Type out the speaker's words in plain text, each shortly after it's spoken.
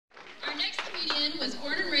Ian was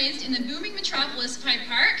born and raised in the booming metropolis of Hyde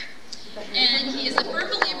Park, and he is a firm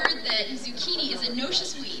believer that zucchini is a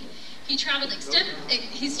noxious weed. He's traveled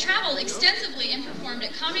extensively and performed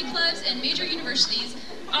at comedy clubs and major universities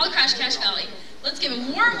all across Cache Valley. Let's give a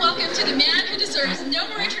warm welcome to the man who deserves no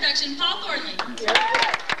more introduction, Paul Thornley.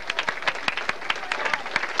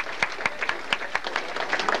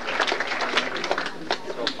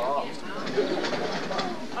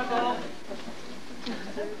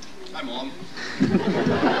 Hi, Mom. I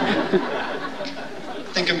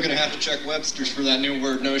think I'm going to have to check Webster's for that new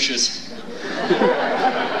word, noxious.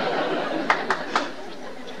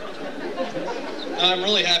 I'm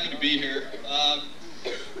really happy to be here. I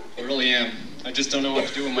really am. I just don't know what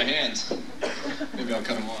to do with my hands. Maybe I'll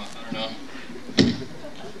cut them off. I don't know.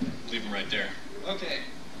 Leave them right there. Okay.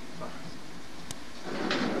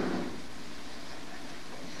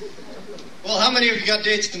 Well, how many of you got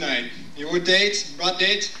dates tonight? You with dates? Brought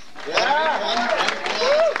dates? Yeah.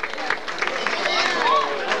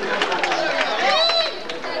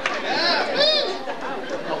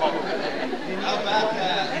 How about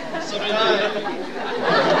that? So did I.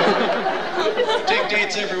 Take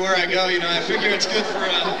dates everywhere I go. You know, I figure it's good for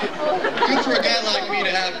a guy like me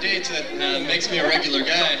to have dates. That makes me a regular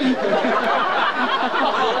guy. You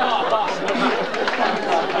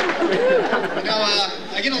know,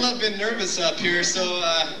 I get a little bit nervous up here, so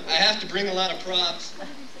I have to bring a lot of props.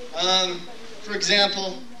 For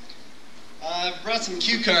example, I brought some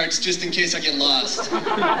cue cards just in case I get lost. Hope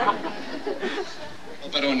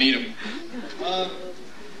I don't need them.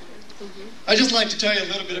 I'd just like to tell you a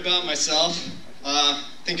little bit about myself. I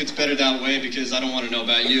think it's better that way because I don't want to know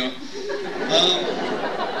about you.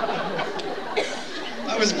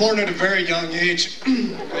 I was born at a very young age,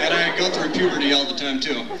 and I go through puberty all the time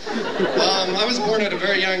too. I was born at a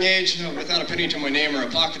very young age without a penny to my name or a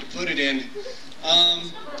pocket to put it in.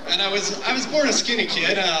 And I was born a skinny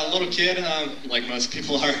kid, a little kid, like most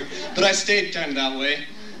people are, but I stayed kind of that way.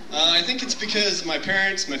 I think it's because my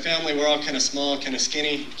parents, my family were all kind of small, kind of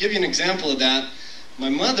skinny. To give you an example of that, my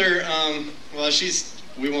mother, well,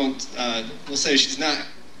 we'll say she's not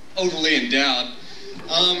overly endowed.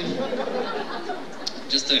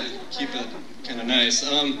 Just to keep it kind of nice.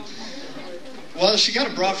 Well, she got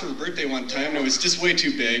a bra for her birthday one time, and it was just way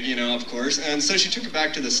too big, you know, of course. And so she took it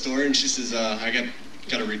back to the store, and she says, I got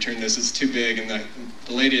to return this, it's too big. And the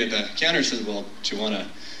lady at the counter says, well, do you want a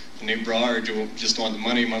new bra, or do you just want the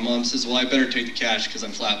money? My mom says, well, I better take the cash, because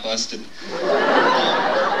I'm flat busted.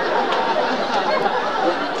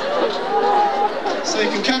 So you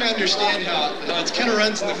can kind of understand how it kind of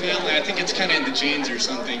runs in the family. I think it's kind of in the genes or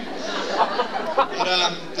something. But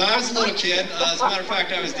no, I was a little kid. As a matter of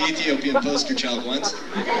fact, I was the Ethiopian poster child once.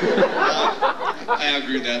 I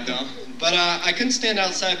outgrew that though. But I couldn't stand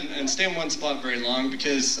outside and stay in one spot very long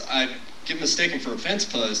because I'd get mistaken for a fence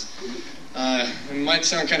post. It might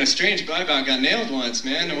sound kind of strange, but I about got nailed once,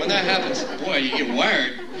 man. And when that happens, boy, you get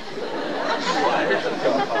wired.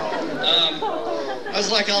 I was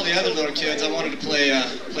like all the other little kids. I wanted to play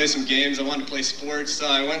some games. I wanted to play sports, so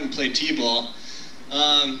I went and played t-ball.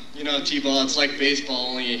 You know, t-ball, it's like baseball,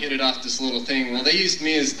 only you hit it off this little thing. Well, they used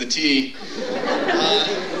me as the tee.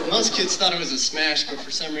 Most kids thought it was a smash, but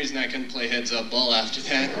for some reason I couldn't play heads-up ball after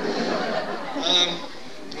that.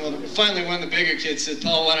 Well, finally one of the bigger kids said,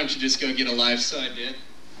 Paul, why don't you just go get a life? So I did.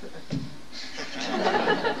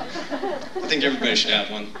 I think everybody should have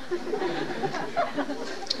one.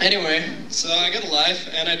 Anyway, so I got a life,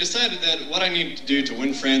 and I decided that what I needed to do to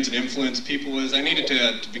win friends and influence people was I needed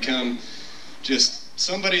to become just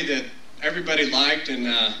somebody that everybody liked, and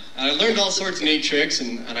I learned all sorts of neat tricks,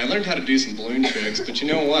 and I learned how to do some balloon tricks, but you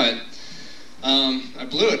know what? I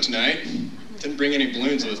blew it tonight. Didn't bring any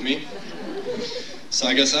balloons with me. So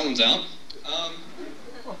I guess that one's out.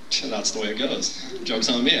 That's the way it goes. Joke's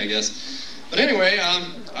on me, I guess. But anyway,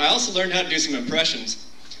 I also learned how to do some impressions.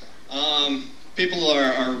 People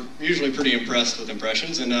are usually pretty impressed with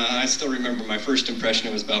impressions, and I still remember my first impression.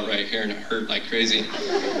 It was about right here, and it hurt like crazy.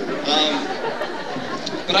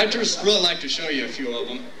 But I'd just really like to show you a few of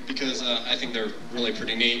them, because I think they're really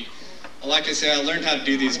pretty neat. Like I say, I learned how to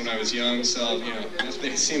do these when I was young, so, you know, if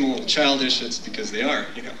they seem a little childish, it's because they are,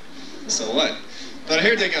 you know. So what? But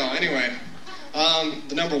here they go. Anyway,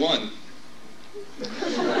 the number one.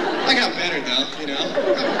 I got better, though, you know.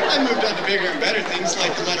 I moved on to bigger and better things,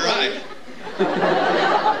 like the letter I.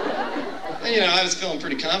 And, you know, I was feeling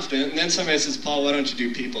pretty confident, and then somebody says, Paul, why don't you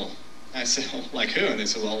do people? I said, well, like who? And they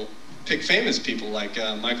said, well, pick famous people, like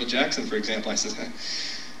Michael Jackson, for example. I said,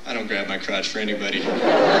 I don't grab my crotch for anybody.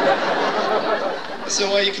 So,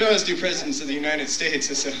 well, you could always do presidents of the United States.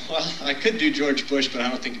 I said, well, I could do George Bush, but I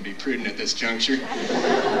don't think it'd be prudent at this juncture.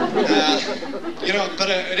 You know, but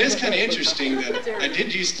it is kind of interesting that I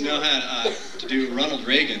did used to know how to do Ronald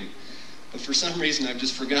Reagan, but for some reason I've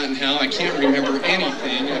just forgotten how. I can't remember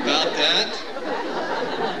anything about that.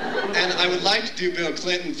 And I would like to do Bill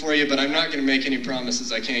Clinton for you, but I'm not going to make any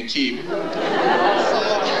promises I can't keep. So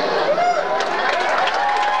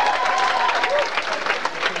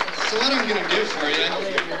what I'm going to do for you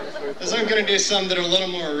is I'm going to do some that are a little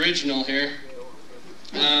more original here.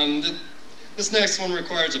 This next one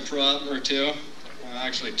requires a prop or two.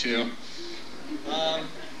 Actually two.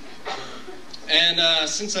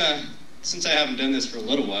 Since I haven't done this for a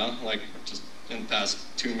little while, like just in the past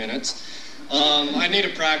 2 minutes, I need to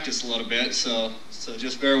practice a little bit, so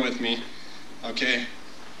just bear with me. Okay.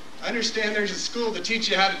 I understand there's a school to teach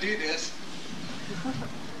you how to do this.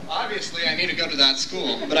 Obviously, I need to go to that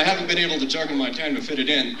school, but I haven't been able to juggle my time to fit it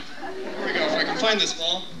in. Here we go. If I can find this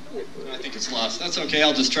ball. I think it's lost. That's okay.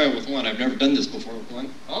 I'll just try it with one. I've never done this before with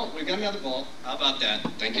one. Oh, we got another ball. How about that?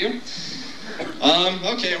 Thank you.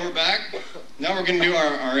 Okay, we're back. Now we're going to do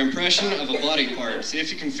our impression of a body part. See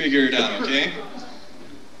if you can figure it out, okay?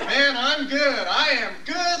 Man, I'm good. I am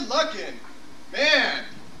good looking. Man.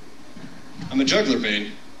 I'm a juggler,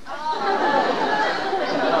 Bane.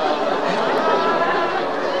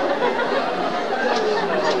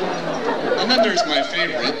 And then there's my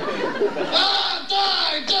favorite. Ah,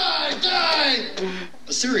 die, die, die!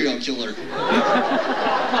 A serial killer.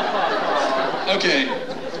 Okay,